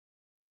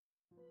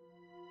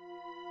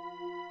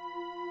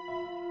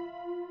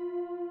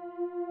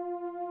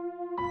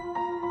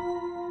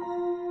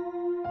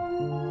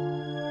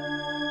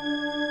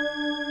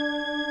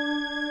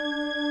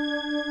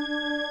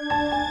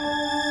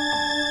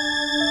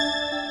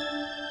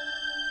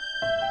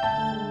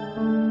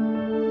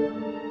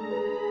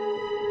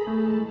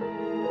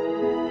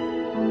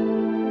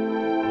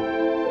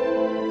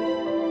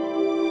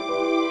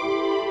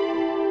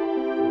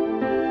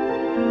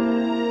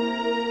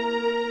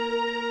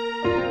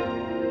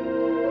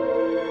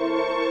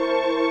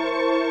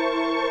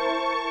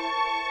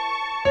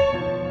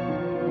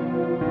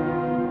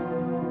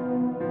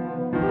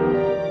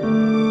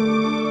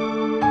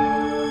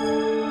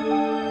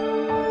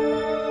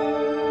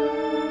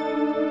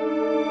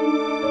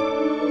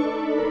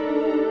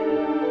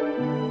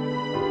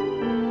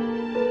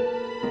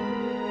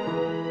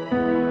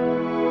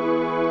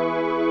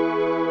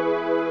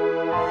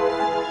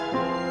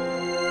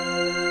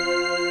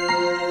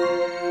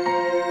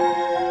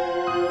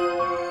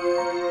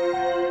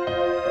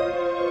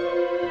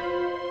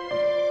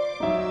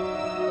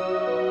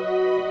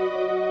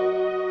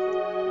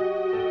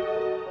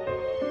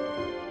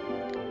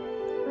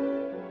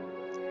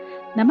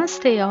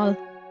Namaste, all.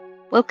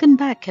 Welcome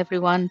back,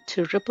 everyone,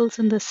 to Ripples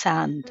in the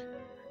Sand.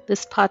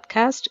 This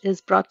podcast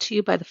is brought to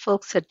you by the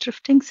folks at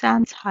Drifting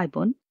Sands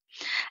Haibun,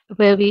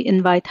 where we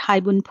invite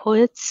Haibun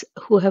poets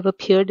who have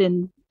appeared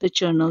in the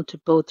journal to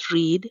both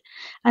read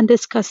and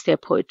discuss their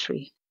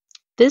poetry.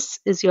 This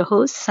is your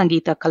host,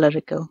 Sangita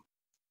Kalarikal.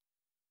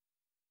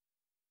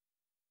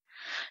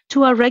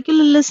 To our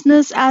regular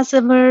listeners, as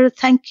ever,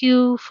 thank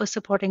you for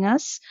supporting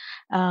us.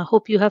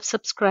 Hope you have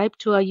subscribed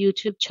to our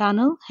YouTube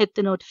channel. Hit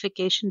the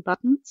notification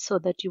button so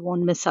that you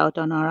won't miss out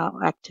on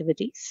our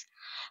activities.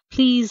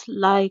 Please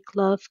like,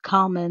 love,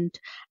 comment,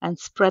 and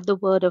spread the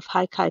word of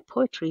haiku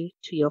poetry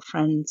to your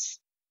friends.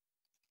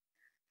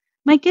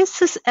 My guest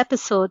this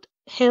episode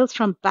hails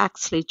from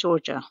Baxley,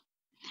 Georgia,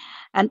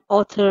 an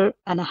author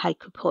and a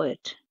haiku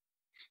poet.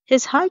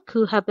 His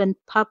haiku have been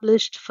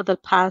published for the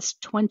past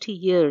 20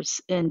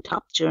 years in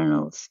top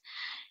journals.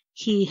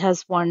 He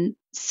has won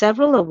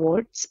several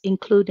awards,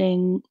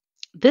 including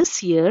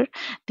this year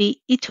the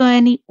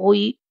Itoeni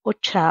Oi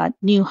Ocha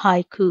New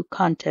Haiku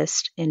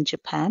Contest in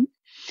Japan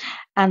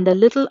and the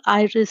Little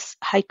Iris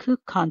Haiku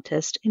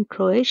Contest in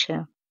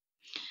Croatia.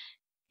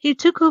 He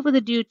took over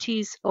the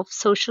duties of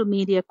social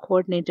media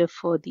coordinator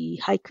for the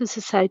Haiku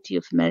Society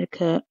of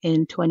America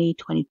in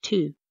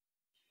 2022.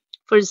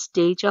 For his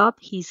day job,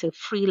 he's a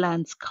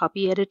freelance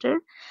copy editor,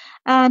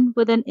 and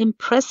with an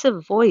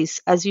impressive voice,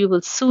 as you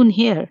will soon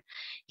hear,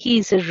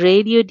 he's a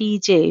radio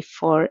DJ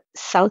for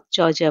South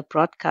Georgia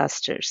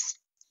broadcasters.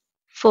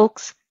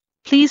 Folks,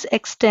 please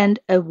extend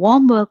a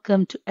warm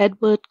welcome to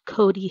Edward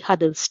Cody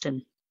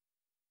Huddleston.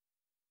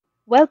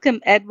 Welcome,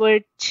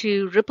 Edward,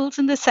 to Ripples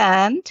in the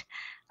Sand.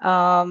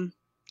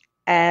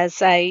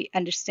 As I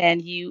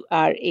understand, you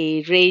are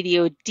a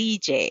radio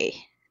DJ.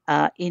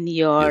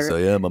 Yes,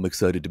 I am. I'm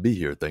excited to be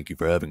here. Thank you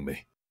for having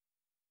me.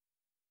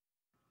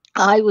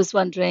 I was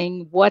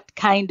wondering, what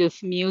kind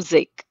of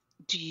music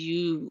do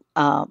you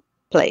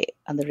play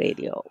on the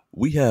radio?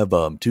 We have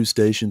two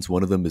stations.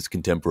 One of them is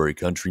contemporary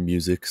country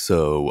music.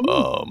 So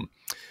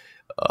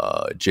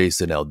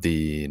Jason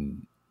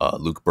Aldean,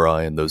 Luke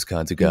Bryan, those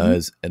kinds of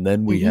guys. And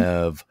then we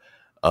have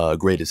a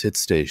greatest hits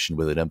station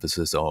with an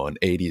emphasis on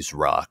 80s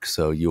rock.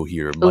 So you'll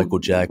hear Michael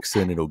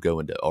Jackson, it'll go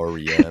into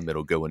REM,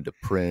 it'll go into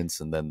Prince,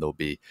 and then there'll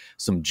be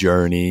some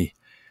Journey.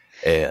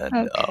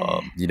 And,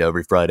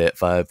 every Friday at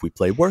 5, we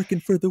play Working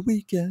for the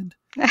Weekend.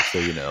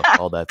 So,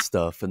 all that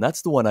stuff. And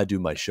that's the one I do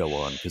my show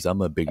on because I'm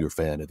a bigger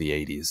fan of the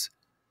 80s.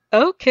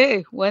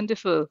 Okay,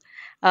 wonderful.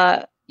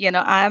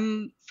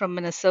 I'm from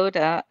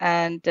Minnesota,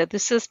 and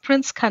this is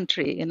Prince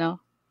country,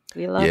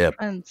 We love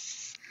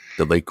Prince.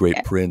 The late,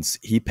 great Prince,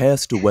 he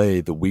passed away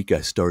the week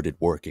I started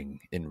working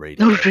in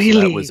radio. Oh, really?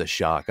 So that was a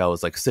shock. I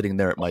was like sitting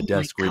there at my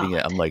desk reading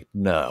it. I'm like,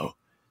 no.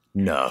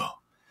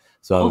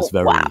 So I was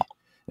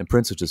and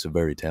Prince was just a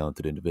very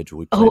talented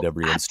individual. He played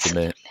every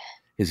instrument.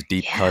 His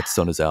deep cuts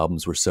on his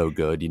albums were so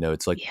good.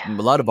 It's like a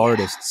lot of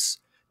artists,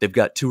 they've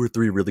got 2 or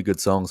 3 really good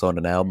songs on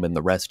an album, and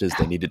the rest is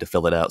they needed to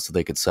fill it out so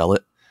they could sell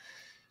it.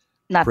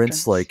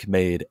 Prince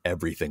made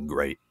everything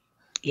great.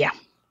 Yep.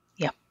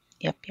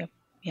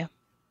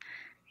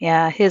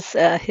 Yeah, his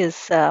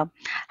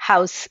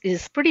house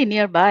is pretty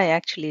nearby,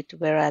 actually, to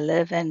where I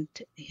live, and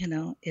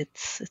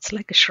it's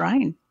like a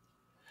shrine.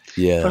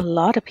 For a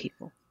lot of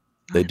people.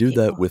 They do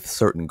that with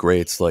certain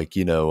greats, like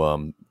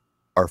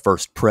our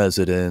first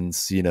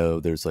presidents.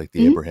 There's like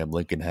the Abraham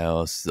Lincoln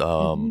House,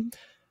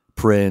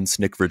 Prince,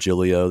 Nick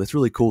Virgilio. That's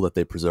really cool that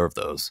they preserve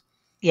those.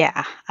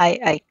 Yeah,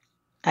 I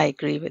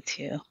agree with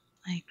you.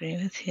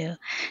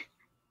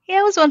 Yeah,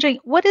 I was wondering,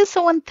 what is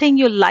the one thing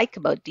you like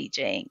about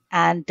DJing,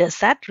 and does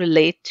that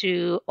relate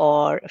to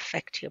or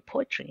affect your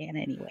poetry in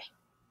any way?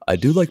 I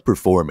do like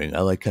performing.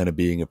 I like kind of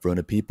being in front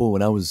of people.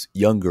 When I was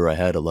younger, I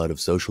had a lot of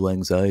social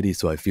anxiety,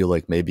 so I feel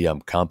like maybe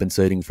I'm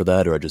compensating for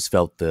that, or I just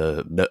felt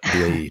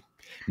the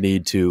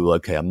need to,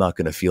 okay, I'm not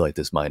going to feel like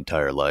this my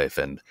entire life,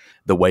 and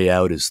the way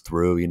out is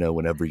through.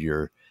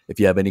 If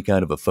you have any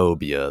kind of a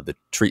phobia, the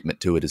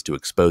treatment to it is to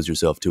expose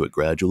yourself to it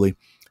gradually.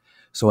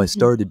 So I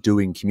started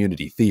doing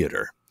community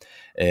theater.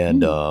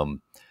 And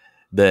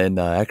then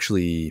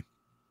actually,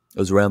 it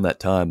was around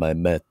that time I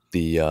met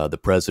the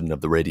president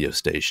of the radio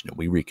station, and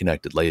we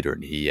reconnected later,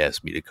 and he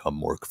asked me to come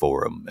work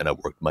for him, and I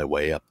worked my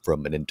way up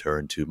from an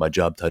intern to my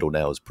job title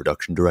now is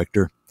production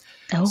director.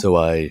 Oh. So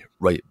I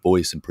write,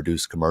 voice, and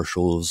produce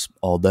commercials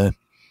all day.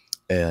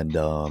 And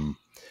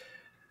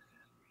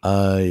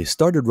I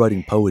started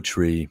writing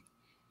poetry,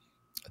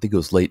 I think it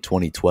was late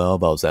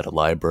 2012. I was at a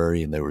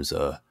library, and there was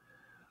a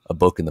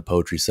book in the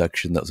poetry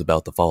section that was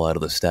about to fall out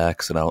of the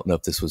stacks. And I don't know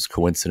if this was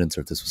coincidence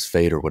or if this was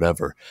fate or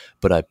whatever,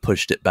 but I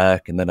pushed it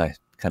back, and then I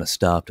kind of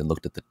stopped and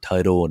looked at the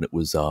title, and it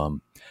was the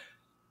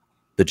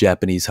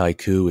Japanese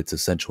haiku. It's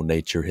Essential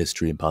Nature,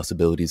 History, and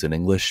Possibilities in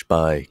English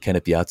by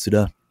Kenneth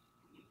Yatsuda.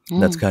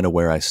 And that's kind of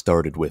where I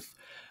started with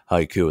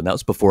haiku. And that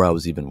was before I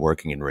was even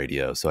working in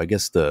radio. So I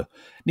guess the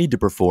need to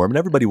perform, and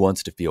everybody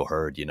wants to feel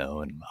heard,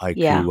 and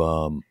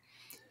haiku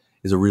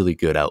is a really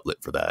good outlet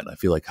for that. And I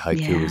feel like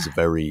haiku is a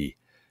very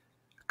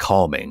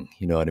calming.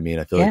 You know what I mean?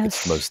 I feel like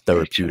it's the Yes, most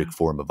very true. therapeutic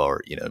form of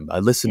art. You know, I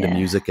listen to Yeah,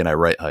 music and I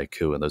write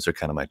haiku, and those are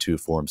kind of my two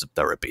forms of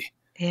therapy.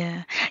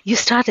 yeah. You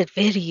started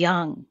very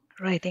young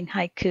writing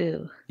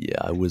haiku.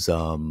 Yeah, I was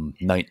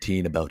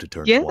 19, about to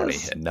turn 20,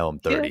 Yes, and now I'm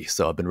yes. 30.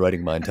 So I've been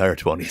writing my entire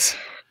 20s.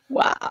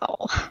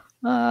 Wow.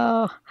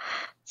 Oh,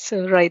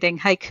 so writing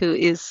haiku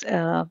is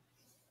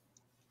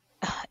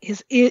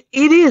it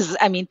is.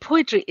 I mean,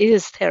 poetry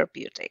is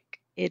therapeutic.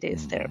 It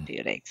is Mhm.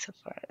 therapeutic. So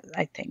far,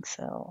 I think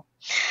so.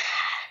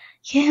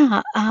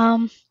 Yeah.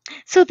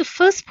 So the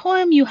first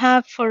poem you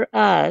have for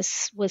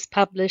us was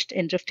published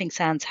in Drifting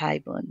Sands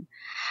Haibun.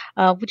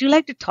 Would you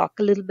like to talk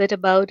a little bit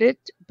about it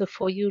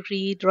before you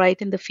read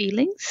Right in the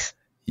Feelings?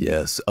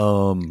 Yes,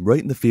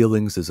 writing the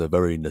feelings is a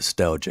very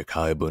nostalgic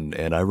haibun,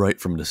 and I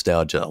write from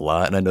nostalgia a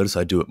lot, and I notice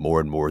I do it more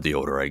and more the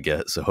older I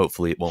get, so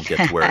hopefully it won't get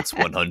to where it's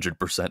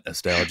 100%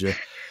 nostalgia.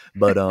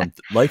 But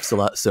life's a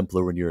lot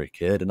simpler when you're a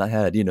kid, and I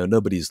had,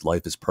 nobody's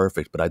life is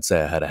perfect, but I'd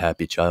say I had a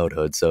happy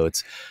childhood, so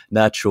it's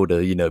natural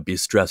to, be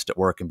stressed at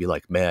work and be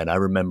like, man, I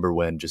remember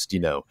when just,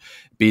 beating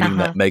Uh-huh.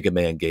 that Mega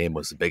Man game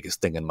was the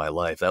biggest thing in my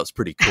life. That was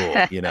pretty cool,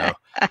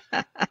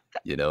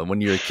 and when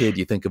you're a kid,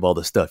 you think of all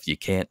the stuff you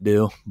can't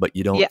do, but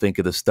you don't Yeah, think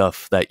of the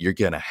stuff that you're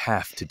going to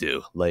have to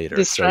do later.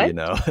 that's So, right.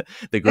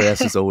 the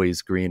grass is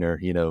always greener,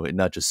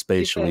 not just You bet.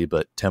 spatially,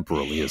 but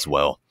temporally as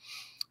well.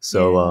 So,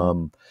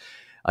 Yeah.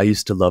 I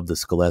used to love the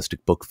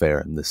Scholastic Book Fair,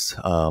 and this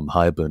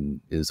Haibun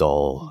is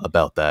all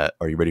about that.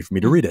 Are you ready for me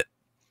to Mm. read it?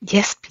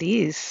 Yes,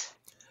 please.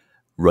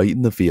 Right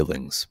in the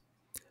feelings.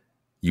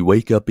 You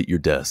wake up at your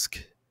desk.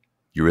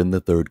 You're in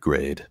the third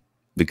grade.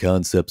 The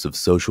concepts of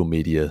social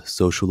media,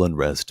 social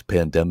unrest,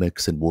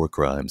 pandemics, and war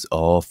crimes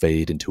all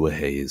fade into a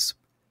haze.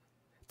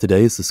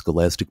 Today is the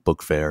Scholastic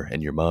Book Fair,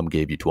 and your mom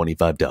gave you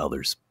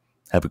 $25.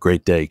 Have a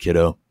great day,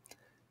 kiddo.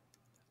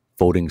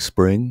 Folding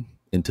spring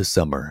into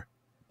summer.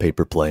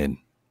 Paper plane.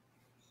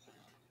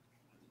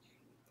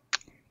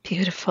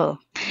 Beautiful.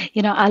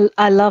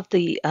 I love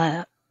the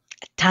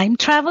time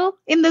travel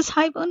in this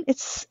Haibun.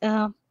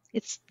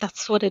 It's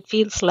that's what it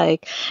feels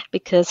like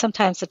because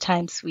sometimes the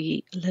times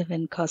we live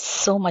in cause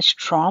so much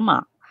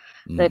trauma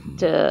that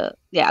Mm-hmm.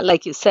 yeah,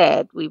 like you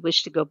said, we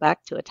wish to go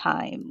back to a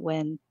time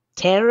when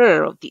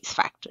terror of these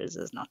factors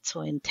is not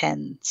so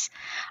intense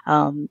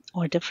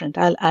or different.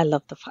 I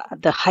love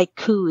the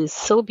haiku is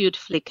so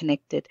beautifully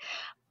connected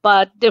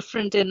but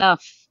different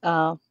enough.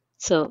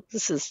 So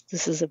this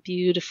is a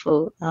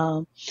beautiful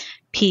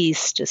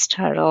piece to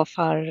start off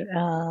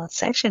our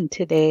session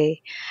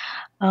today.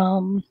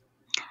 Um,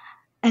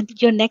 and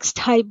your next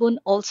Haibun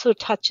also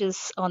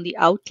touches on the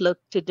outlook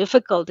to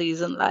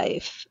difficulties in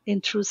life,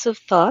 intrusive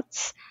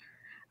thoughts.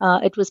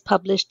 It was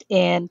published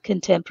in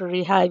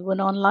Contemporary Haibun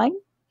Online.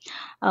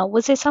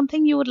 Was there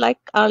something you would like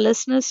our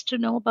listeners to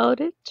know about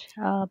it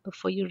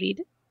before you read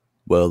it?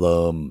 Well,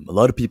 a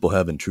lot of people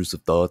have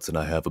intrusive thoughts, and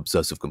I have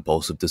obsessive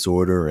compulsive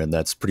disorder, and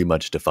that's pretty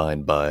much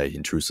defined by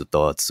intrusive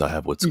thoughts. I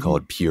have what's Hmm.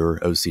 called pure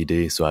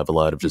OCD, so I have a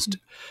lot of just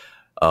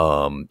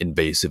Hmm.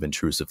 invasive,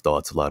 intrusive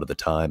thoughts a lot of the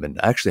time. And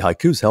actually,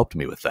 haiku's helped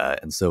me with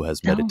that, and so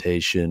has Oh,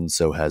 meditation,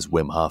 so has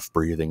Wim Hof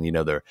breathing. You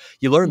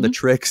learn the hmm.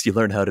 tricks, you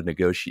learn how to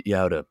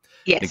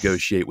Yes.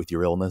 negotiate with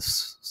your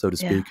illness, so to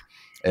Yeah. speak.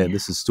 And Yeah.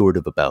 this is sort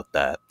of about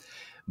that.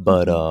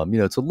 But Hmm.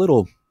 it's a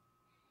little.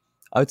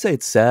 I would say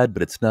it's sad,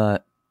 but it's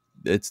not.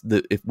 It's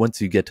the if once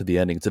you get to the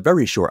ending, it's a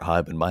very short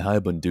haibun. My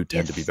haibun do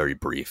tend to be Yes. very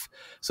brief.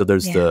 So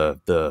there's Yeah.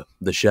 the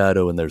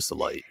shadow and there's the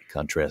light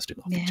contrasting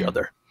off each Yeah.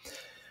 other.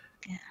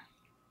 Yeah.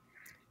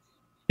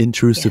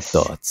 Intrusive Yes.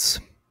 thoughts.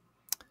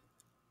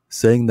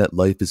 Saying that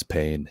life is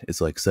pain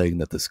is like saying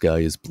that the sky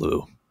is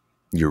blue.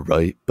 You're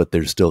right, but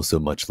there's still so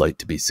much light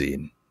to be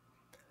seen.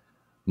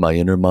 My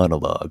inner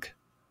monologue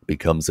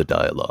becomes a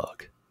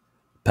dialogue.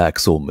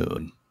 Paxil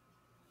Moon.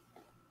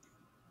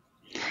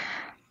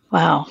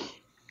 Wow.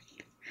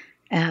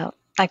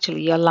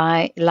 Actually, your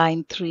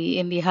line three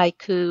in the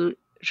haiku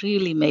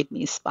really made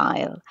me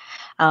smile.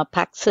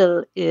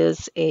 Paxil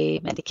is a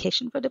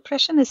medication for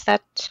depression.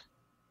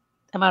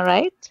 Am I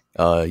right?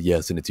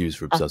 Yes, and it's used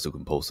for Uh, obsessive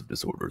compulsive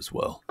disorder as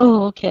well.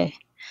 oh, okay.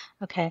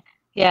 Okay.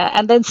 Yeah.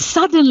 And then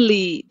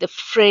suddenly the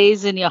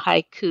phrase in your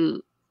haiku,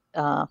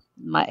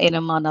 my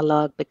inner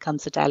monologue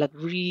becomes a dialogue,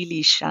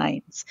 really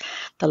shines.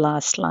 The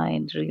last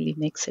line really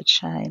makes it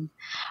shine.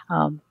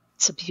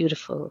 It's a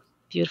beautiful,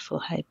 beautiful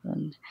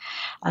haiku.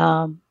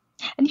 Um,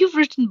 and you've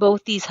written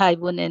both these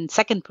haibun in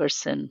second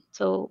person.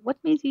 So what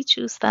made you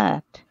choose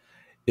that?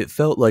 It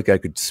felt like I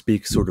could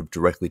speak sort of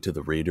directly to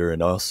the reader,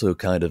 and also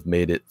kind of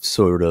made it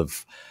sort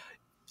of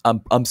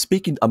I'm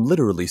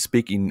literally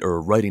speaking or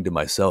writing to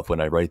myself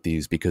when I write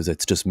these because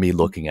it's just me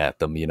looking at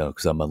them,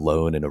 because I'm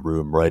alone in a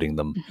room writing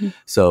them. Mm-hmm.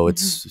 So Hmm.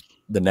 it's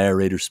the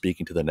narrator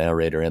speaking to the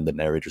narrator and the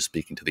narrator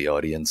speaking to the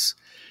audience.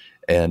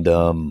 And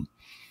Hmm.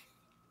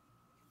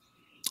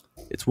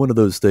 it's one of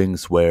those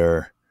things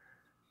where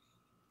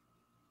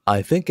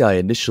I think I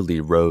initially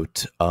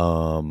wrote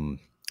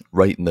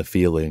Writing the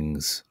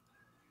Feelings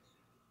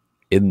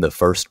in the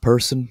first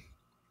person.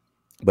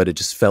 but it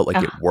just felt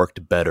like it Ah,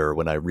 worked better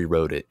when I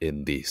rewrote it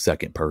in the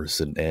second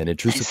person. And I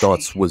Intrusive see.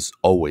 Thoughts was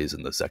always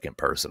in the second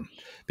person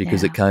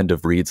because it Yeah. kind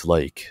of reads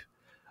like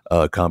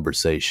a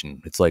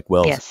conversation. It's like,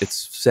 well, it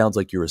Yes. sounds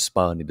like you're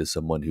responding to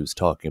someone who's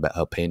talking about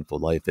how painful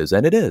life is.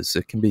 And it is.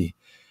 It can be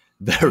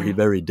very, Yeah.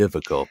 very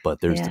difficult,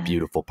 but there's the Yeah.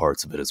 beautiful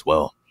parts of it as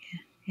well.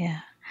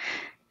 Yeah.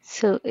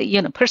 So,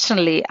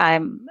 personally,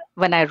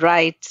 when I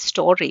write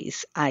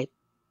stories, I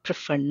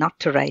prefer not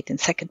to write in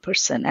second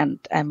person, and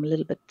I'm a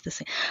little bit the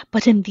same.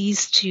 But in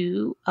these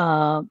two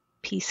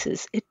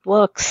pieces, it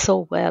works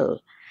so well.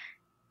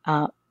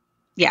 Uh,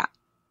 yeah,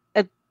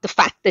 the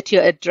fact that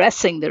you're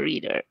addressing the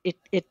reader,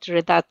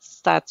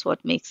 that's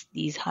what makes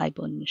these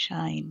Haibun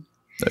shine.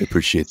 I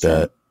appreciate So,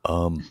 that.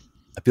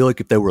 I feel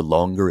like if they were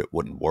longer, it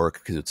wouldn't work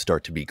because it'd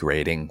start to be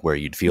grating, where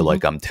you'd feel mhm,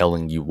 like I'm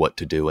telling you what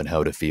to do and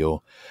how to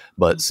feel.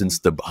 But mhm. since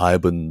the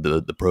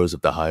prose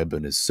of the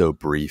Haibun is so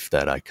brief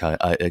that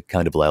it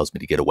kind of allows me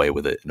to get away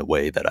with it in a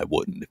way that I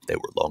wouldn't if they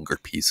were longer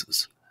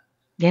pieces.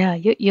 Yeah,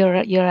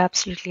 you're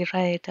absolutely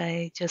right.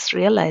 I just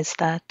realized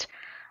that.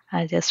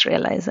 That's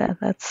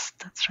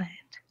right.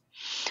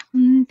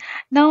 Mm,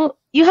 Now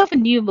you have a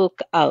new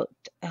book out,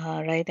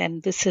 right?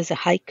 And this is a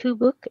haiku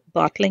book,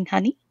 Bottling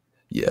Honey.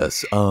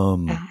 Yes. Uh,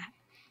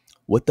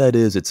 What that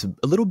is, it's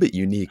a little bit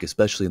unique,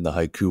 especially in the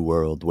haiku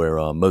world, where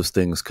most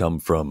things come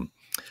from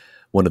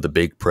one of the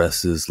big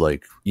presses,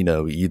 like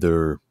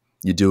either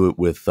you do it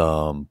with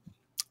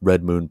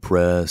Red Moon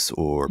Press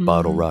or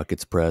Bottle mm,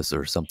 Rockets Press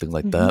or something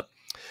like mhm, that.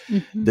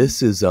 mhm,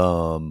 This is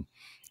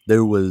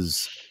there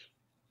was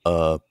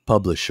a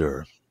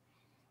publisher,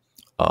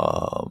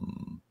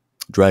 um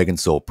Dragon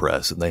Soul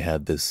Press, and they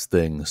had this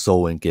thing,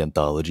 Soul Ink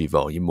Anthology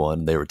Volume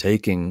 1. They were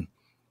taking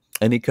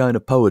any kind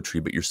of poetry,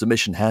 but your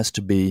submission has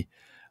to be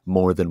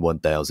more than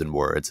 1,000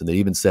 words. And they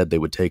even said they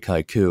would take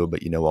haiku,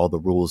 but all the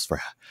rules for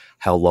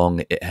how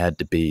long it had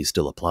to be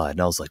still applied.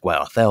 And I was like,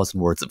 wow, 1,000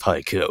 words of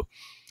haiku.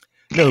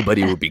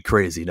 Nobody would be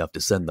crazy enough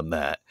to send them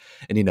that.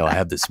 And I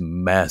have this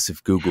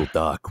massive Google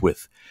Doc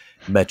with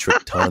metric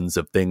tons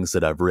of things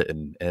that I've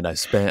written, and I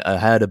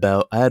had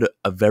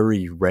a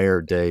very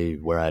rare day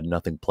where I had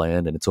nothing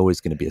planned, and it's always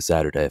going to be a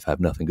Saturday if I have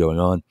nothing going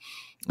on.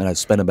 And I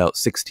spent about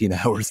 16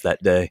 hours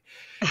that day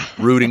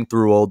rooting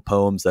through old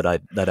poems that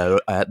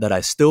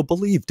I still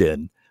believed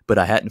in, but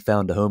I hadn't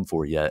found a home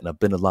for yet. And I've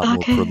been a lot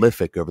more Okay.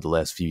 prolific over the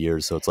last few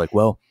years, so it's like,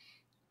 well,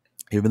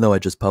 even though I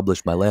just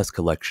published my last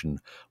collection,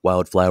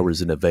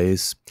 Wildflowers in a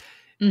Vase,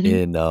 Hmm.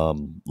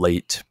 in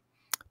late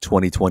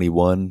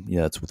 2021.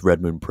 It's with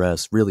Red Moon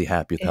Press. Really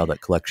happy with how Yeah.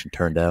 that collection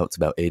turned out. It's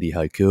about 80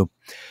 haiku.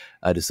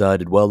 I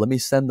decided, well, let me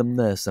send them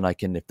this, and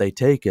if they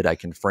take it, I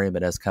can frame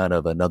it as kind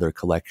of another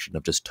collection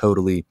of just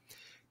totally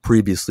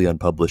previously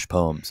unpublished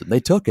poems. And they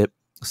took it.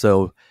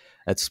 So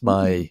that's Mm.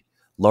 my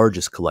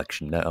largest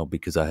collection now,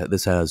 because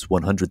this has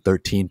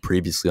 113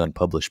 previously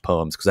unpublished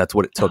poems, because that's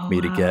what it took Oh,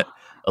 me to wow. get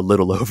a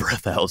little over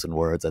 1,000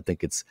 words. I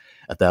think it's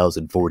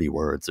 1,040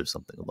 words or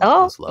something along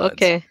Oh, those lines.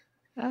 okay.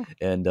 Ah,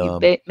 And you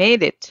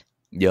made it.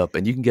 yep,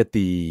 and you can get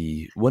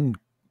the one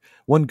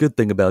good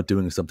thing about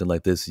doing something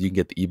like this is you can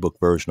get the ebook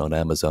version on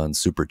Amazon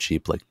super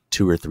cheap, like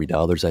 $2 or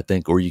 $3, I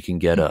think, or you can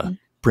get a Hmm.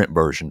 print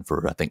version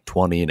for I think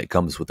 20, and it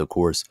comes with, of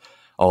course,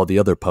 all the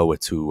other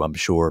poets who I'm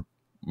sure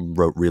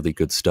wrote really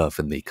good stuff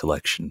in the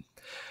collection.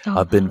 Oh,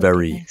 I've that been would be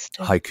very nice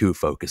too. haiku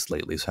focused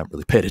lately, so I haven't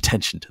really paid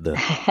attention to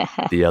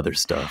the other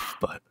stuff,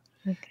 but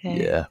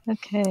Okay. yeah.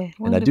 Okay.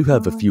 And I do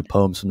have a Wonderful. few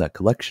poems from that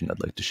collection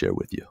I'd like to share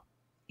with you.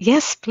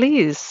 Yes,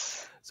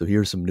 please. So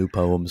here's some new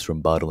poems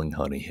from Bottling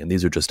Honey, and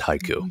these are just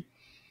haiku. Mhm.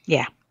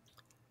 Yeah.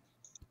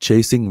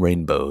 Chasing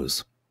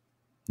rainbows.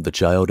 The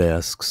child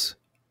asks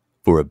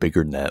for a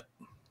bigger net.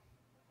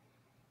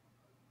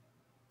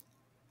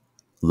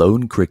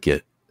 Lone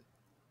cricket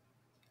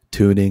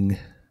tuning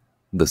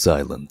the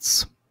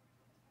silence.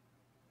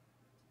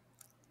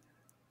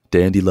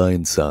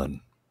 Dandelion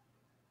sun.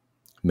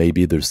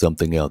 Maybe there's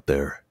something out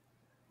there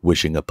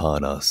wishing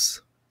upon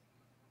us.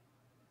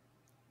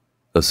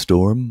 A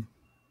storm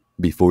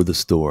before the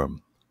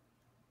storm.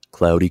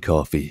 Cloudy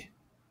coffee.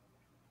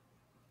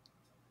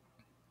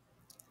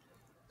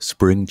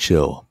 Spring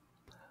chill.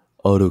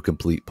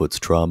 Autocomplete puts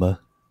trauma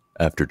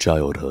after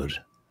childhood.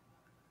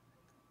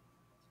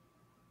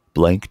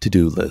 Blank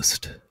to-do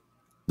list.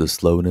 The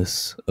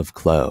slowness of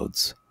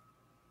clouds.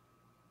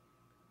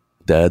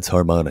 Dad's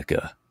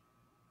harmonica.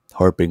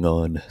 Harping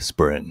on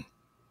spring.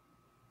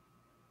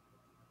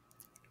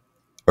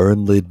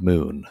 Earnlid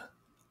moon.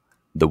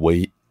 The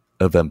weight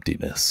of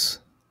emptiness.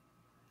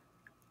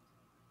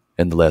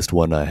 And the last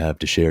one I have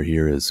to share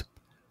here is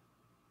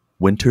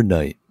winter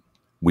night.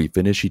 We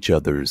finish each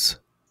other's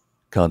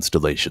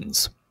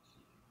constellations.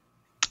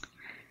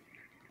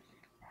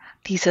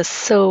 These are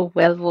so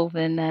well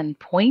woven and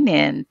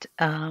poignant.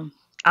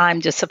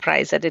 I'm just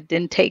surprised that it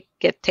didn't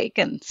get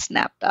taken,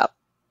 snapped up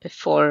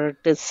before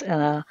this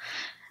book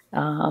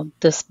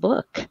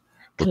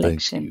Well, thank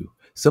collection. you.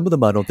 Some of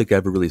them I don't think I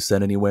ever really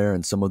sent anywhere,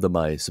 and some of them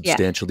I Yeah.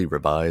 substantially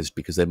revised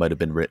because they might have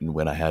been written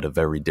when I had a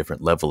very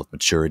different level of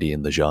maturity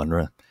in the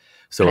genre.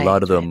 So a lot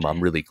Right, of right, them,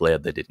 I'm really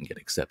glad they didn't get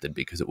accepted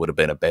because it would have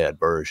been a bad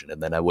version.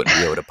 And then I wouldn't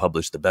be able to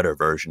publish the better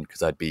version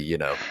because I'd be,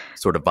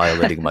 sort of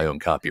violating my own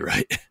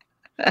copyright.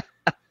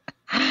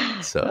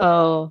 right. So,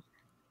 Oh,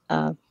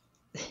 uh,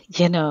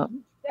 you know,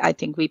 I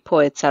think we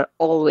poets are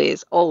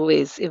always,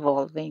 always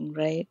evolving,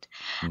 right?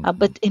 mhm.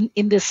 But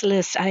in this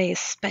list, I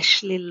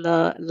especially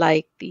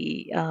like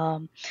the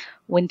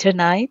winter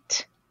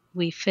night.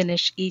 We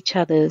finish each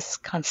other's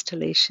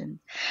constellation.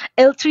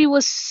 L3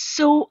 was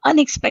so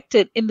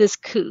unexpected in this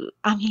coup.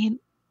 I mean,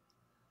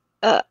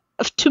 uh,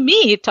 to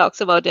me, it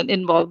talks about an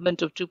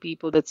involvement of two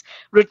people that's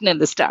written in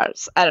the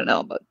stars. I don't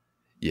know about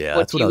Yeah,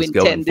 that's what what I you was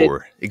going intended.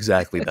 for.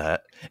 Exactly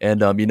that.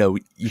 And,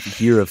 you could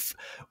hear of,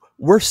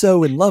 we're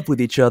so in love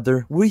with each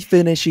other, we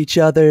finish each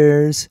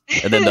other's.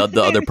 And then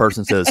the other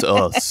person says,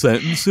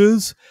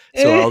 sentences.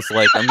 So I was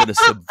like, I'm going to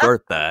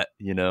subvert that.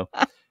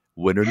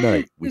 Winter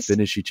night, we It's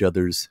finish each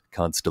other's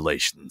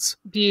constellations.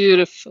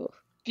 beautiful,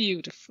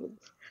 beautiful.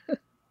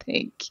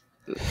 Thank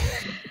you.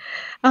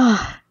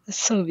 Ah, that's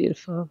so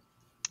beautiful.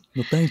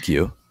 Well, thank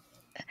you.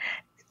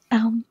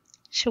 Um,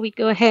 shall we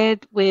go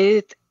ahead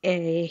with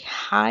a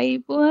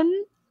Haibun?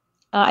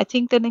 I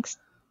think the next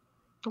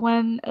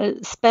one,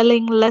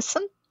 spelling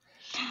lesson.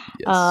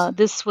 Yes.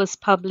 This was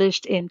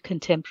published in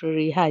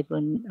Contemporary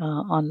Haibun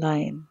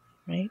online,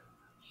 right?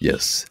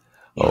 Yes.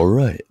 Yeah. All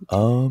right.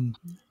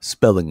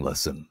 Spelling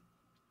lesson.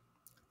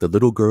 The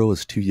little girl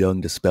is too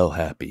young to spell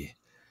happy,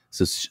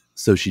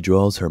 so she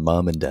draws her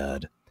mom and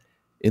dad.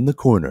 In the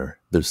corner,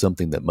 there's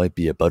something that might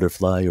be a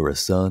butterfly or a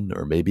sun,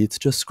 or maybe it's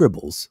just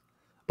scribbles,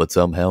 but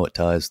somehow it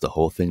ties the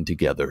whole thing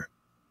together.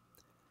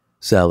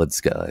 Salad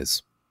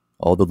skies.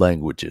 All the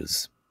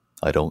languages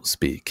I don't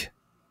speak.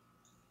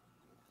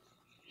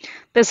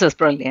 This is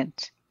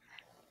brilliant.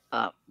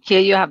 Here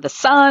you have the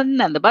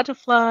sun and the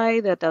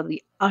butterfly that are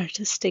the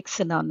artistic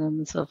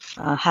synonyms of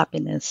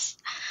happiness.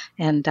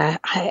 And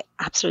I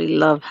absolutely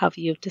love how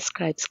you've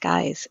described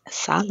skies,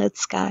 salad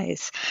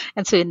skies.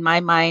 And so in my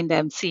mind,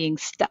 I'm seeing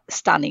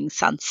stunning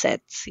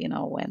sunsets,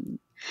 when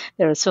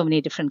there are so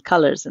many different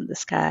colors in the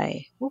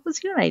sky. What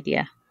was your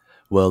idea?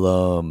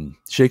 Well,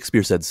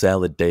 Shakespeare said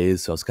salad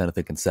days, so I was kind of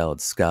thinking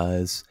salad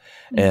skies.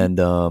 Hmm.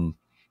 And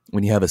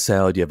when you have a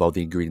salad, you have all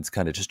the ingredients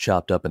kind of just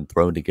chopped up and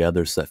thrown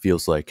together. So that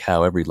feels like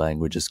how every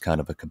language is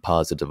kind of a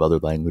composite of other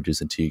languages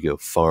until you go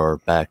far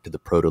back to the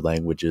proto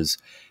languages,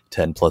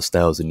 10 plus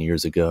thousand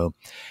years ago.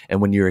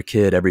 And when you're a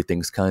kid,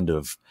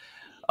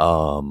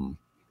 um,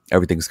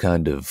 everything's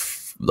kind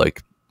of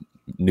like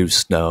new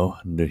snow.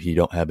 You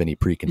don't have any Hmm.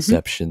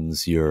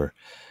 preconceptions. You're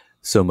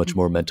so much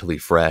more Hmm. mentally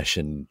fresh,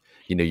 and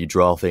you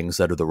draw things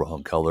that are the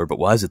wrong color, but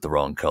why is it the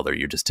wrong color?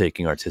 You're just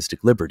taking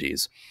artistic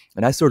liberties.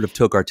 And I sort of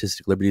took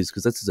artistic liberties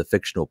because this is a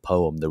fictional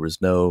poem. There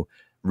was no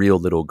real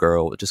little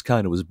girl. It just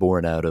kind of was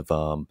born out of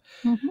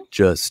Hmm.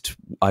 just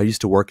I used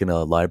to work in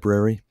a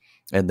library,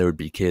 and there would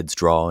be kids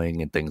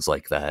drawing and things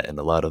like that, and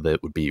a lot of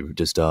it would be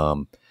just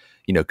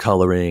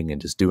coloring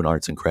and just doing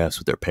arts and crafts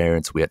with their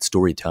parents. We had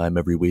story time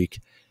every week,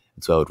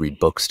 and so I would read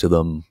books to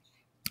them,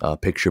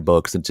 picture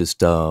books, and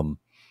just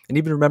and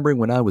even remembering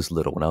when I was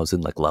little, when I was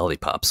in like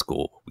lollipop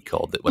school, we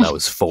called it, when I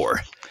was 4.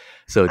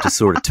 So it just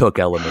sort of took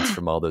elements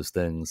from all those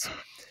things,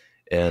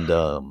 and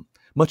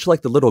much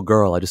like the little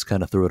girl, I just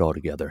kind of threw it all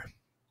together.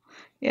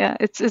 Yeah,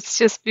 it's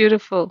just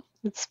beautiful.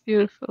 It's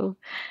beautiful.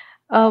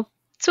 Uh,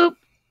 so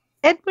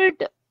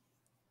Edward,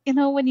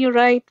 when you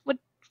write, what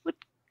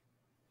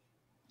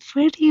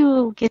where do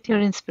you get your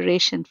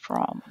inspiration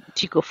from?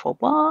 Do you go for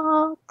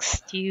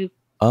walks? Do you,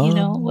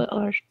 Um,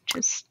 or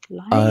just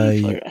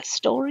life or I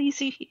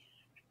stories you hear?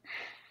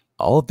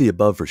 All of the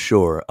above for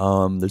sure.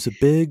 There's a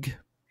big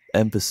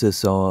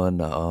emphasis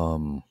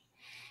on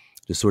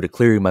just sort of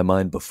clearing my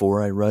mind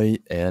before I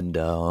write, and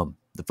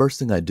the first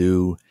thing I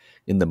do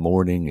in the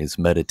morning is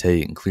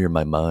meditate and clear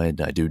my mind.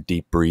 I do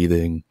deep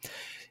breathing,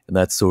 and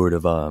that's sort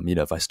of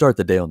if I start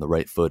the day on the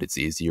right foot, it's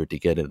easier to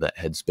get into that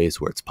headspace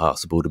where it's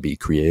possible to be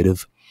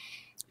creative.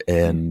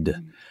 And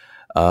Mhm.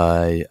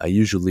 I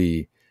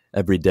usually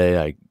every day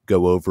I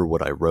go over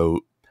what I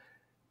wrote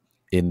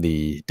in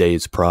the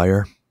days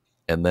prior,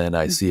 and then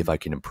I see if Mhm. I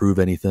can improve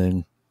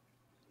anything,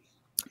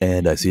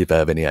 and I see Mhm. if I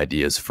have any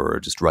ideas for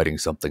just writing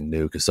something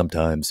new, because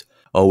sometimes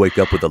I'll wake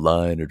up with a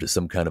line or just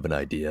some kind of an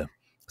idea.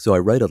 So I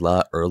write a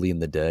lot early in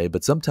the day,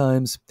 but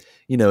sometimes,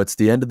 it's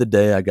the end of the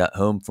day. I got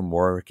home from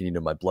work,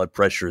 and, my blood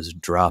pressure is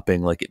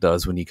dropping like it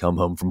does when you come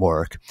home from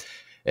work.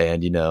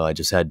 And, I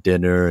just had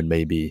dinner and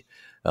maybe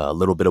a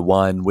little bit of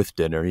wine with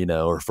dinner,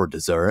 or for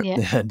dessert.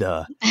 Yeah. And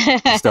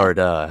you start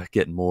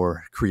getting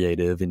more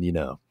creative, and,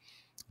 it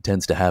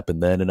tends to happen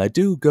then. And I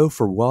do go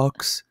for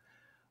walks,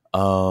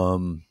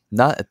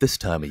 not at this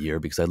time of year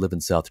because I live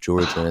in South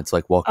Georgia and it's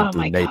like walking Oh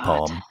through my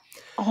God. napalm.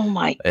 Oh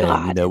my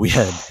And God. we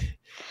had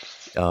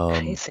It's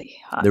um crazy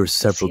hot there were this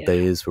several year.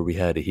 days where we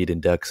had a heat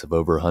index of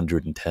over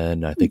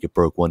 110. I Mm. think it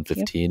broke Yep.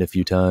 115 a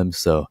few times.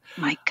 So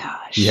My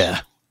gosh.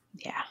 yeah,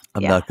 Yeah.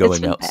 I'm Yeah. not It's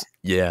going been out. bad.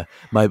 Yeah,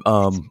 It's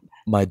been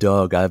my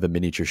dog. I have a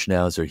miniature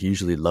schnauzer. He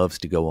usually loves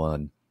to go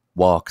on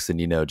walks and,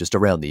 just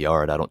around the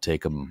yard. I don't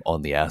take him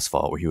on the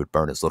asphalt where he would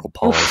burn his little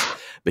paws,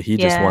 Oof. but he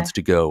just Yeah. wants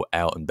to go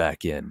out and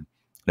back in.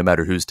 No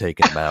matter who's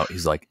taking him out,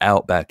 he's like,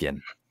 out, back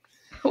in.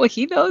 Well,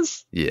 he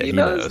knows. Yeah, He he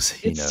knows. knows.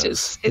 He It's knows.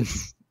 just,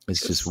 it's It's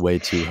just just, way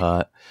too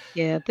hot.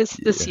 yeah. This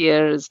Yeah.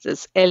 year's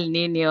this El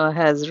Nino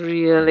has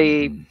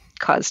really Hmm.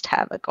 caused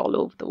havoc all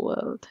over the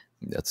world.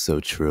 That's so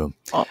true.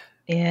 Oh,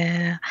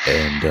 yeah.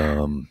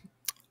 And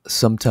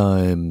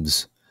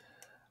sometimes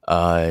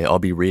I'll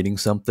be reading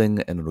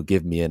something and it'll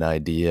give me an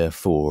idea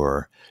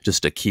for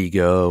just a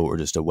kigo or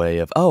just a way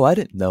of, oh, I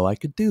didn't know I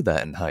could do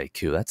that in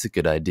haiku. That's a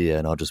good idea.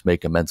 And I'll just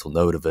make a mental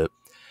note of it.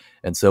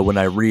 And so when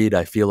I read,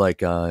 I feel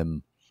like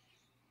I'm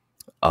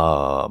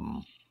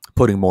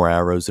putting more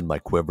arrows in my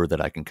quiver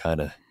that I can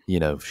kind of,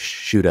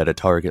 shoot at a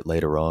target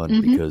later on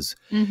Mm-hmm. because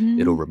it'll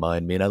Mm-hmm.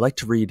 remind me. And I like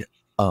to read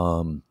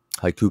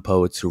haiku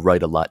poets who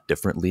write a lot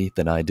differently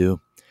than I do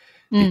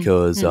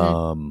because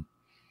Mm-hmm.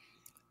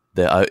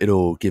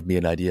 it'll give me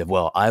an idea of,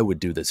 well, I would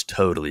do this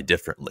totally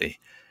differently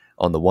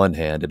on the one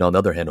hand. And on the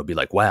other hand, it'll be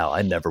like, wow,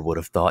 I never would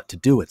have thought to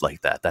do it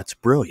like that. That's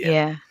brilliant.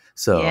 Yeah.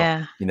 So,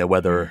 Yeah.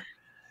 whether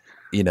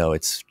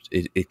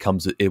it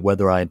comes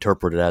whether I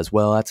interpret it as,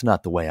 well, that's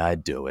not the way I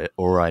do it,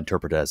 or I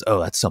interpret it as, oh,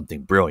 that's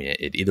something brilliant.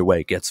 Either way,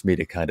 it gets me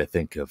to kind of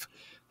think of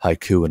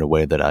haiku in a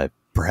way that I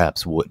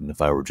perhaps wouldn't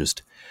if I were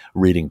just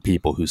reading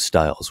people whose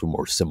styles were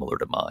more similar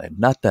to mine.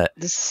 Not that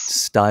This.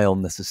 style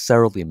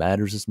necessarily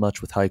matters as much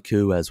with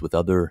haiku as with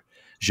other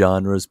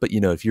genres, but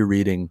if you're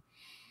reading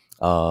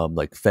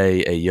like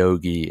Faye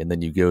Aogi and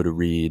then you go to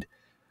read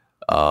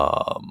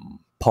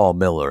Paul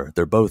Miller,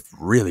 they're both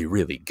really,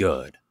 really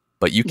good.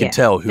 But you can Yeah.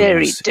 tell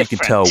Very you can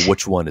tell different.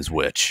 which one is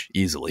which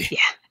easily. Yeah.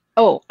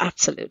 Oh,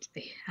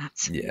 absolutely. Yeah.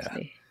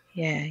 Absolutely.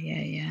 Yeah.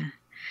 Yeah.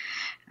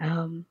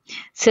 Yeah.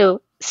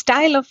 So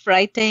style of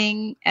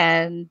writing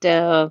and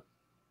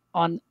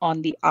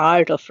on the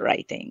art of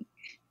writing,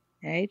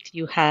 right?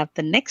 You have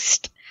the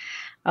next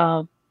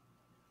Haibun,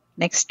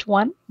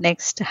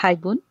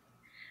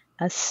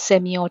 a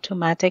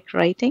semi-automatic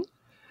writing.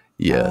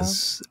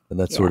 Yes. And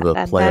that's sort Yeah, of a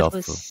that playoff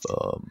was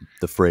of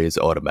the phrase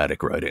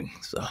automatic writing.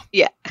 So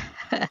yeah.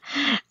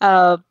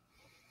 uh,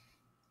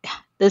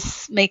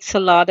 this makes a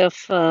lot of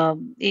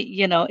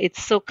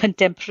it's so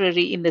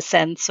contemporary in the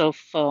sense of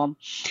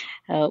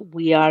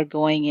we are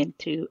going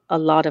into a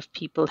lot of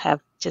people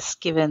have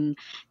just given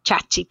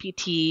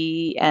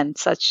ChatGPT and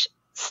such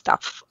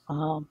stuff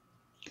a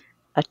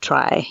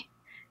try,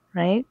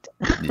 right?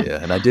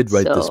 yeah, and I did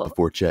write this So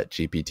before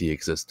ChatGPT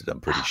existed,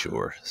 I'm pretty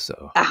sure.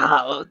 So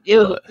oh,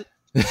 but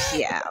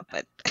yeah,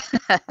 but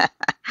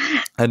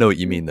I know what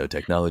you mean though.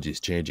 Technology is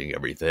changing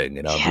everything,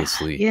 and yeah,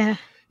 obviously, yeah,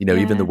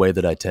 even the yeah, way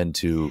that I tend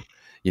to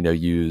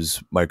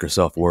use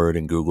Microsoft Word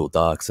and Google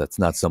Docs, that's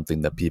not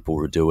something that people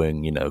were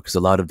doing, because a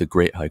lot of the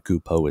great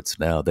haiku poets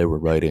now, they were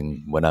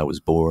writing when I was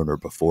born or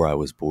before I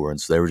was born.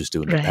 So they were just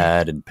doing the right,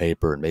 pad and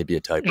paper and maybe a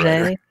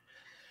typewriter. right,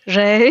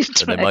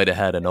 right, Or they right. might have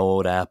had an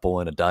old Apple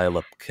and a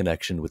dial-up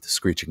connection with the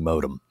screeching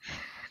modem.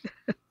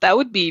 That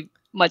would be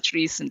much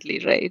recently,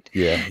 right?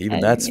 Yeah, even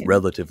I that's mean,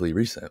 relatively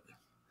recent.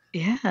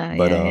 yeah,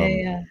 But yeah,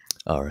 yeah,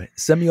 all right.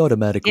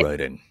 Semi-automatic yeah.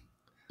 writing.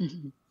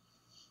 Mhm.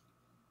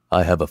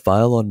 I have a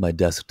file on my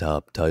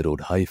desktop titled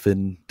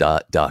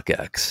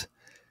 -.docx.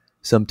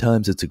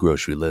 Sometimes it's a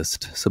grocery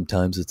list,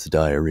 sometimes it's a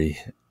diary,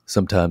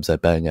 sometimes I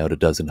bang out a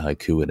dozen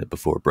haiku in it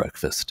before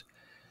breakfast.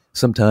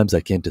 Sometimes I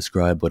can't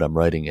describe what I'm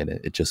writing in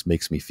it, it just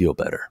makes me feel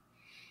better.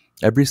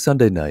 Every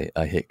Sunday night,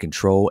 I hit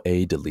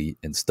Control-A-Delete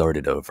and start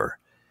it over.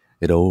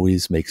 It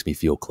always makes me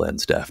feel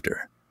cleansed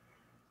after.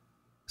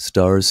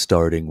 Stars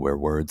starting where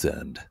words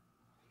end.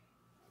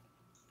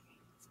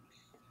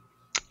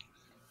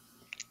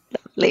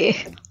 Lovely,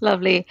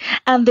 lovely.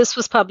 And this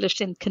was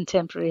published in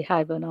Contemporary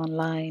Haibun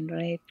Online,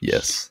 right?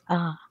 Yes.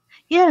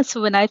 Yeah,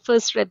 so when I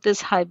first read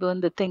this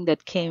Haibun, the thing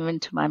that came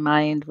into my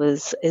mind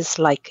is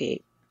like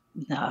a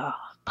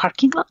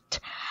parking lot.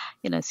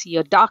 So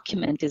your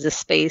document is a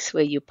space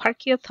where you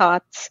park your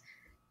thoughts,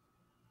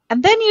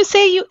 and then you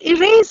say you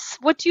erase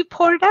what you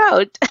poured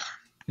out.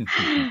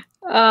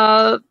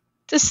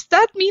 Does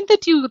that mean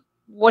that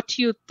what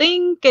you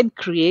think and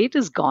create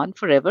is gone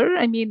forever?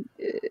 I mean,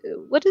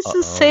 what does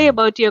this say Um,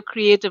 about your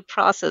creative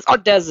process, or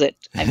does it?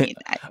 I mean,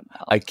 I don't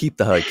know. I keep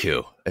the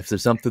haiku. If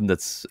there's something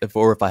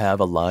if I have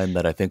a line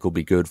that I think will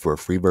be good for a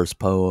free verse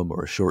poem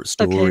or a short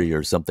Okay, story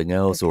or something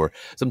else, okay. or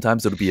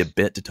sometimes it'll be a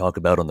bit to talk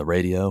about on the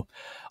radio,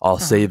 I'll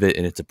Uh-huh. save it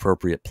in its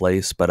appropriate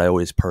place, but I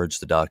always purge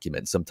the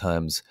document.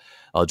 Sometimes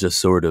I'll just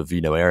sort of,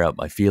 air out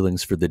my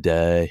feelings for the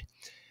day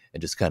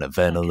and just kind of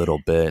vent a Okay. little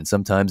bit. And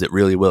sometimes it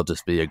really will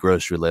just be a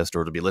grocery list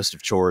or it'll be a list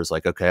of chores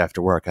like, okay,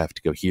 after work, I have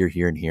to go here,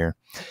 here, and here.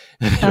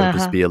 And it'll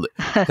just be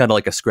Uh-huh. kind of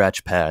like a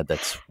scratch pad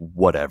that's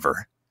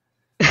whatever.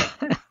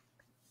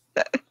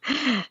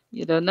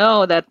 You don't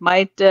know. That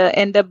might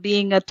end up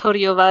being a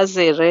Torio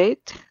vase,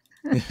 right?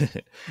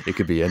 It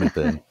could be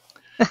anything.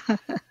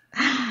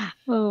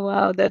 Oh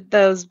wow, that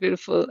was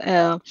beautiful.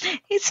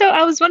 So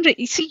I was wondering,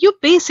 so you're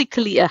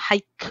basically a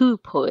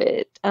haiku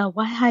poet.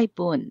 Why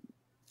Haibun?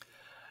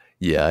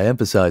 Yeah, I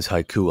emphasize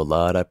haiku a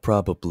lot. I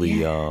probably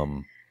Yeah.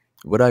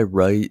 What I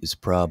write is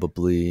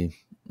probably,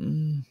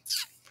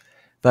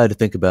 if I had to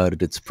think about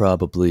it, it's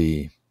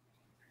probably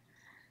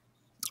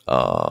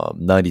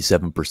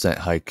 97%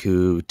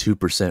 haiku,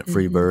 2%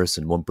 free Hmm. verse,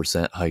 and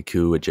 1%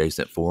 haiku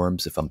adjacent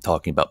forms if I'm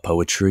talking about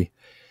poetry.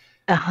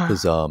 Uh-huh.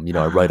 Because, I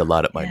write a Uh-huh.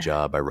 lot at my Yeah.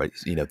 job. I write,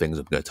 things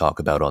I'm going to talk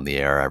about on the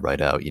air. I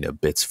write out,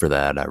 bits for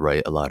that. I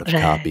write a lot of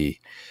Right. copy.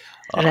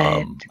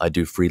 Right. I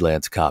do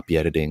freelance copy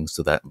editing,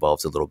 so that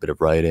involves a little bit of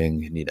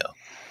writing and,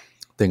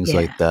 things Yeah.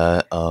 like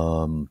that.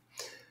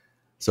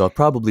 So I've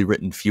probably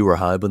written fewer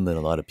Haibun than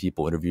a lot of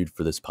people interviewed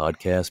for this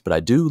podcast, but I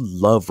do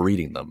love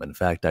reading them. In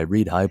fact, I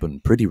read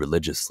Haibun pretty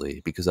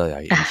religiously because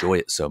I enjoy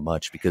it so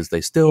much because they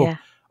still Yeah.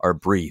 are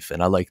brief,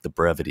 and I like the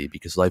brevity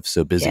because life's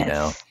so busy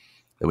now Yes.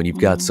 that when you've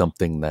got Mm,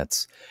 something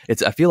that's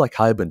it's I feel like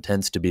Haibun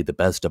tends to be the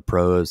best of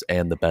prose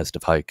and the best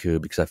of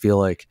haiku because I feel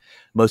like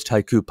most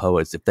haiku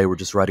poets, if they were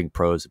just writing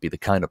prose, it'd be the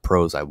kind of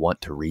prose I want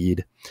to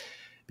read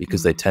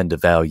because they mm. tend to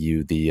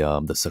value the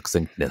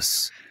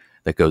succinctness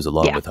that goes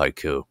along Yeah. with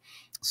haiku.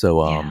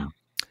 So Yeah.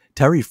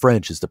 Terry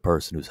French is the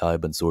person whose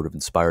haibun sort of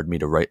inspired me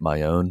to write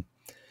my own.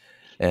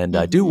 And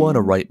I do want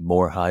to Hmm. write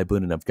more haibun,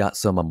 and I've got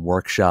some I'm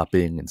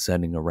workshopping and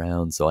sending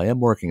around, so I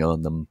am working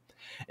on them.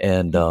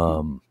 And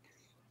Hmm.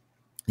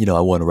 I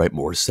want to write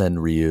more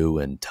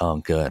Senryu and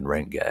Tanka and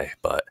Renge,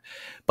 but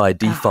by Uh,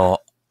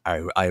 default,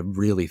 I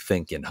really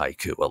think in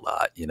haiku a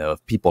lot.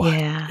 If people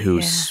yeah. who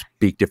Yeah.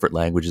 speak different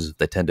languages,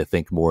 they tend to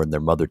think more in their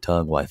mother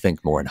tongue. Well, I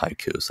think more in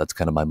haiku, so that's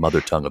kind of my mother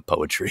tongue of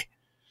poetry.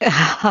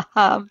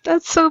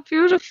 That's so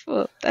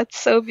beautiful. That's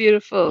so Well,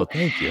 beautiful.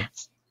 thank you.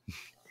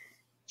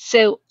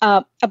 So,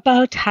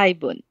 about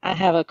Haibun, I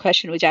have a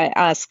question which I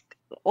ask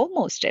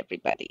almost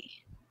everybody.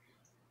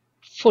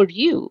 For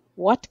you,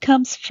 what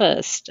comes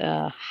first,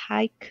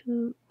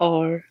 haiku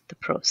or the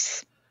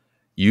prose?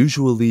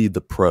 Usually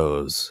the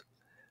prose,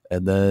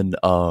 and then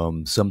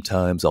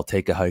sometimes I'll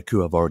take a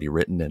haiku I've already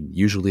written, and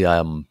usually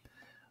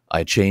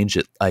I change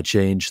it. I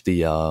change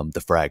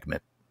the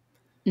fragment,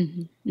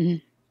 Hmm. Hmm.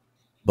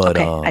 but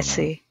Okay, I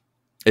see.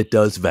 it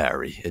does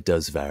vary. It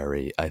does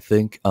vary. I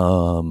think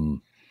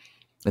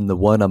in the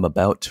one I'm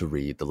about to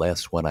read, the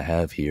last one I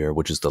have here,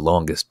 which is the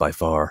longest by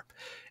far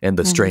and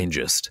the Hmm.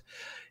 strangest,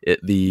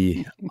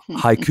 the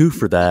haiku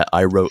for that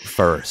I wrote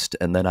first,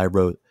 and then I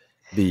wrote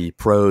the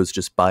prose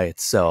just by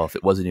itself.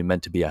 It wasn't even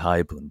meant to be a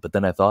haibun, but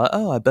then I thought,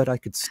 oh, I bet I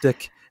could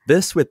stick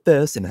this with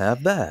this and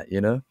have that.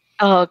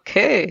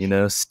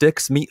 Okay.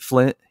 Sticks meet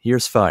flint.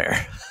 Here's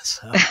fire.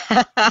 So,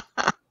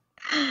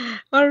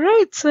 All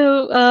right,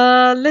 so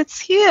let's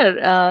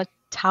hear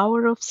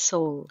Tower of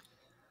Soul.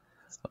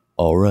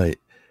 all right,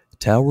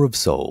 Tower of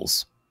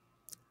Souls.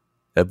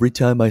 Every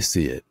time I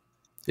see it,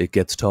 it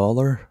gets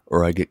taller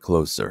or I get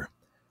closer.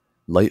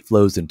 Light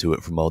flows into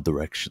it from all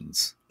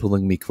directions,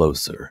 pulling me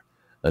closer.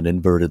 An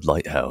inverted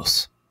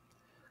lighthouse.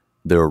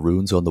 There are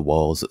runes on the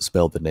walls that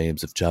spell the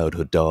names of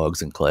childhood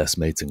dogs and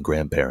classmates and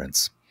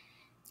grandparents.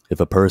 If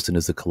a person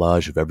is a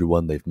collage of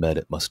everyone they've met,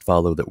 it must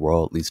follow that we're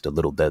all at least a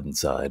little dead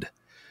inside.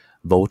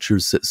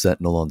 Vultures sit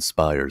sentinel on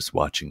spires,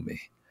 watching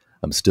me.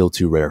 I'm still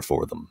too rare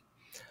for them.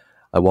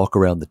 I walk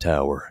around the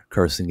tower,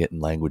 cursing it in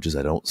languages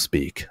I don't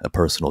speak, a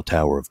personal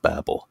Tower of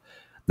Babel.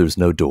 There's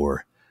no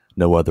door,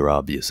 no other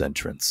obvious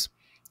entrance.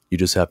 You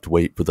just have to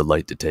wait for the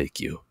light to take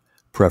you,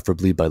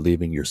 preferably by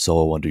leaving your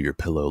soul under your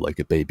pillow like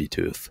a baby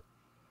tooth.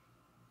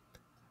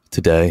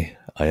 Today,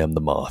 I am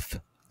the moth,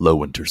 low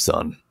winter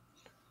sun.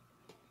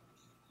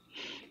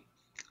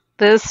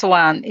 This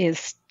one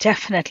is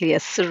definitely a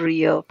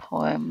surreal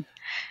poem.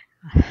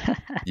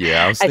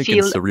 Yeah, I was I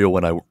thinking feel, surreal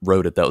when I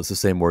wrote it. That was the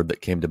same word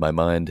that came to my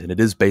mind, and it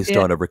is based yeah.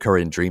 on a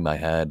recurring dream I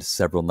had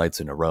several nights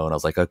in a row. And I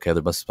was like, okay, I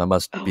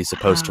must be Oh,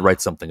 supposed to wow.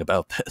 write something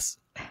about this.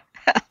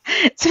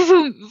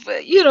 So,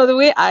 the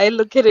way I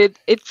look at it,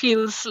 it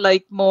feels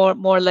like more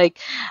like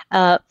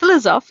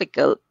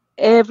philosophical.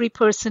 Every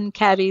person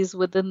carries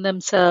within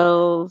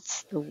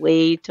themselves the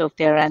weight of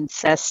their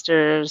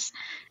ancestors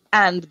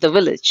and the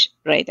village,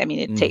 right? I mean,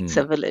 it takes Hmm.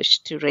 a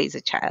village to raise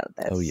a child.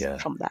 Oh That's yeah,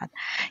 from that.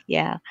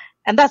 Yeah.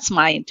 And that's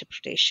my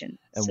interpretation.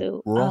 and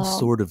So, we're all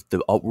sort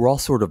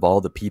of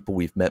all the people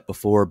we've met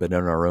before, but in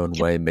our own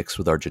yep. way, mixed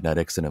with our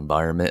genetics and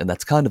environment. And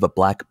that's kind of a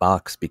black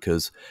box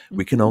because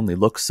we can Hmm. only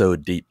look so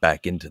deep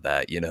back into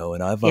that,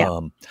 And Yeah.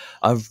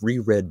 I've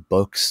reread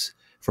books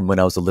from when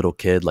I was a little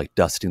kid, like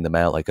dusting them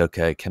out. Like,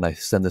 okay, can I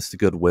send this to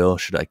Goodwill?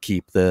 Should I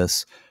keep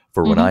this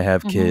for when Hmm. I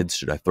have Hmm. kids?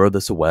 Should I throw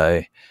this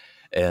away?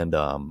 And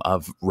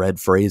I've read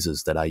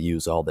phrases that I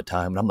use all the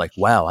time, and I'm like,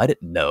 wow, I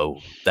didn't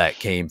know that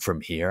came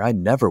from here. I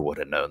never would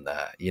have known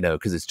that,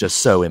 because it's just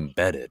so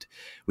embedded.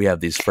 We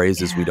have these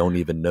phrases we Yeah. don't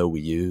even know we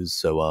use.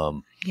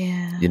 So,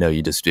 Yeah.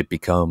 it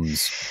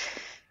becomes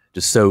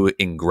just so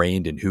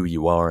ingrained in who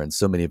you are, and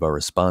so many of our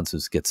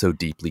responses get so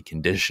deeply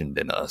conditioned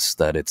in us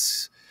that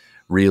it's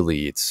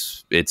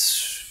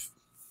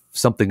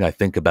something I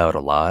think about a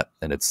lot,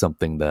 and it's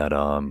something that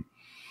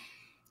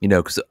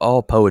because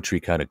all poetry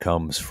kind of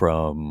comes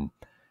from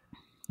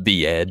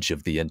the edge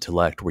of the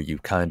intellect where you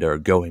kind of are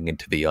going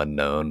into the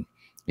unknown.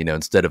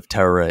 Instead of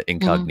terra Mhm.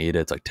 incognita,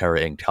 it's like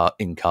terra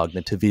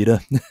incognita vita.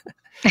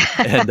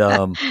 And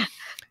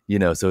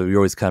So you're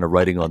always kind of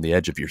writing on the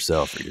edge of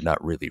yourself, or you're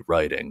not really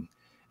writing.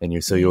 And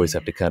you always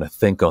have Yeah. to kind of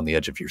think on the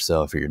edge of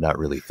yourself, or you're not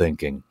really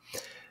thinking.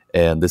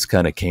 And this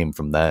kind of came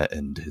from that.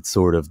 And it's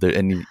sort of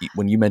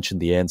when you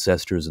mentioned the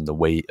ancestors and the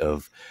weight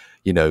of,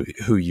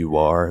 who you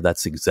are,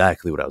 that's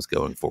exactly what I was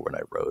going for when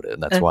I wrote it.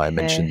 And that's why I Okay.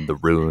 mentioned the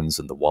runes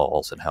and the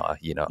walls, and how I'm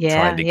trying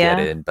Yeah, to get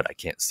yeah. in, but I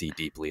can't see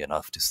deeply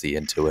enough to see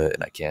into it,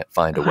 and I can't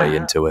find a way Wow.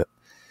 into it.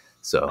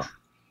 So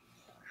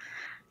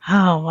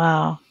Oh,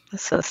 wow.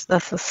 This is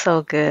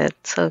so good.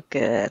 So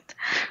good.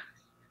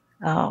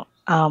 Oh,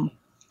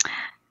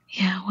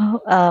 yeah,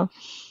 well,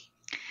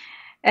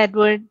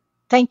 Edward,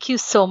 thank you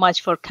so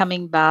much for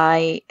coming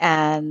by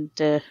and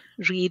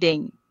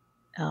reading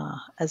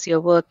as your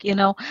work.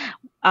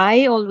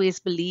 I always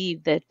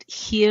believe that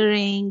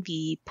hearing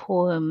the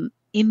poem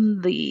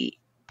in the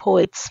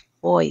poet's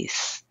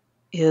voice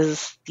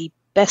is the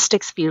best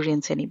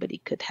experience anybody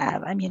could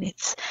have. I mean,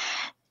 it's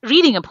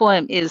reading a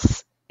poem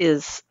is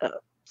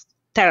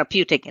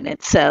therapeutic in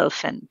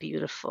itself and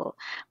beautiful,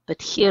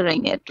 but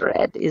hearing it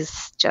read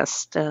is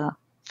just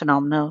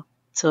phenomenal.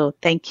 So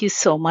thank you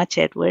so much,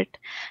 Edward,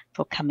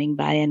 for coming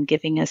by and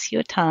giving us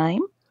your time.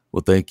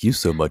 well, thank you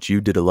so much.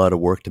 You did a lot of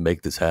work to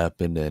make this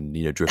happen, and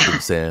Drifting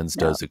Sands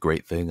No, does a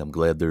great thing. I'm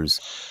glad there's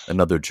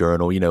another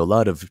journal. A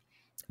lot of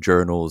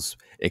journals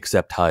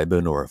except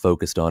Haibun or are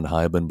focused on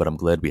Haibun, but I'm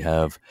glad we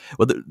have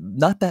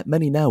not that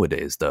many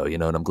nowadays, though.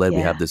 And I'm glad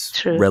we yeah, have this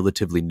true.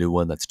 relatively new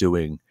one that's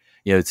doing.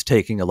 It's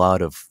taking a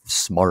lot of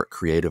smart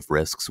creative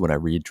risks. When I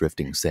read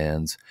Drifting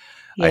Sands,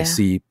 I Yeah,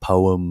 see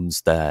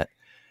poems that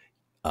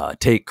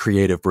take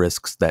creative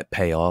risks that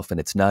pay off, and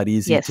it's not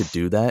easy to yes,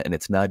 do that, and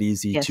it's not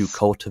easy to yes.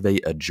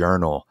 cultivate a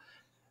journal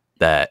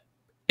that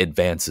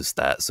advances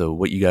that. So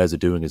what you guys are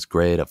doing is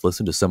great. I've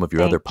listened to some of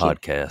your other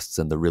Thank you. podcasts,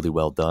 and they're really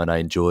well done.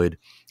 I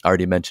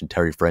already mentioned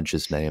Terry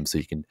French's name, so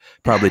you can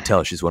probably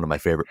tell she's one of my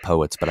favorite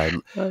poets, but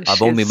Oh,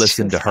 I've only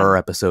listened she's to her fun.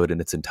 episode in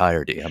its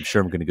entirety. I'm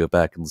sure I'm going to go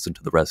back and listen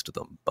to the rest of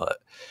them, but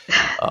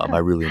I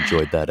really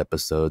enjoyed that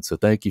episode. So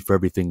thank you for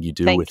everything you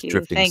do Thank with you.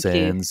 Drifting Thank you.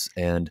 Sands.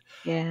 And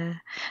Yeah.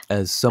 as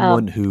Um,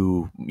 someone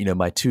who,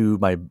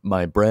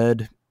 my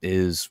bread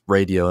is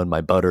radio and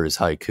my butter is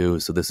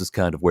haiku, so this is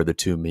kind of where the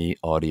two meet,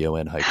 audio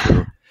and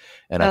haiku.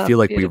 And I oh, feel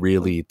like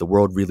beautiful. the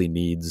world really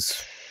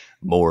needs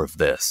more of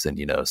this. And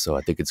so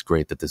I think it's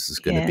great that this is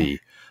going to Yeah.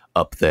 be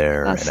up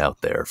there and Awesome.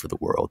 out there for the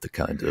world to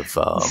kind of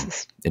This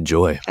is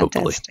enjoy,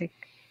 hopefully. fantastic.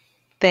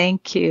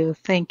 Thank you.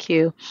 Thank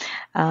you.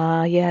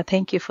 Yeah,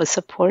 thank you for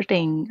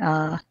supporting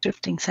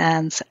Drifting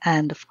Sands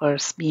and, of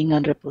course, being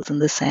on Ripples in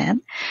the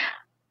Sand.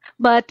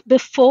 But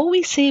before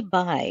we say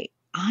bye,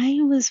 I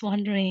was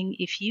wondering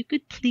if you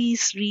could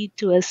please read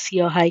to us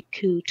your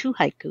two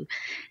haiku,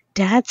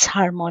 Dad's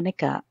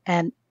Harmonica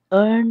and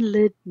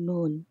Earnlid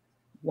Moon,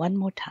 one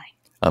more time.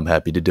 I'm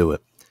happy to do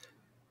it.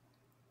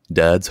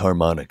 Dad's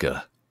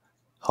harmonica,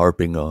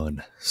 harping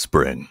on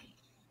spring.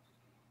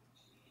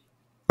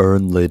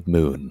 Earnlid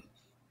moon,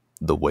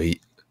 the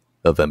weight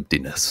of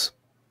emptiness.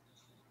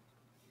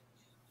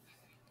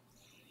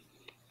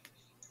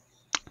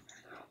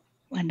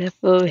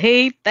 Wonderful.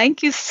 Hey,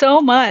 thank you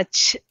so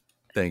much.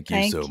 Thank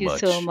you so Thank you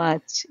so much.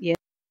 much. Yeah.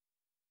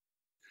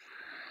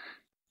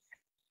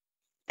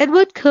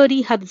 Edward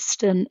Cody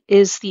Huddleston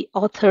is the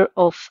author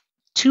of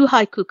two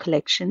haiku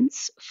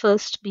collections,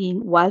 first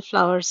being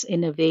Wildflowers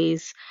in a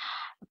Vase,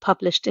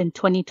 published in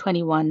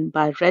 2021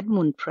 by Red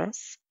Moon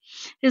Press.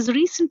 His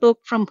recent book,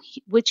 from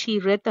which he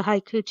read the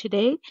haiku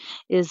today,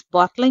 is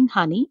Bottling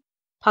Honey,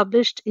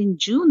 published in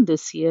June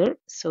this year,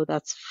 so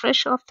that's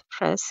fresh off the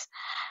press,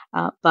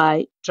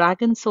 by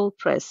Dragon Soul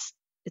Press.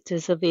 It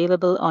is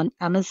available on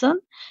Amazon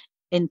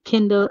in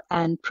Kindle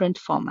and print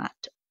format.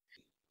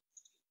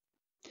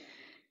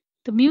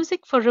 The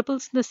music for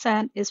Ripples in the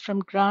Sand is from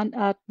Grand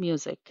Art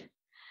Music.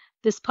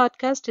 This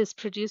podcast is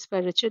produced by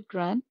Richard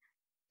Grant.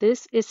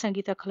 This is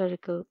Sangita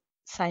Colorical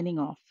signing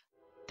off.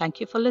 Thank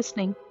you for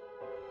listening.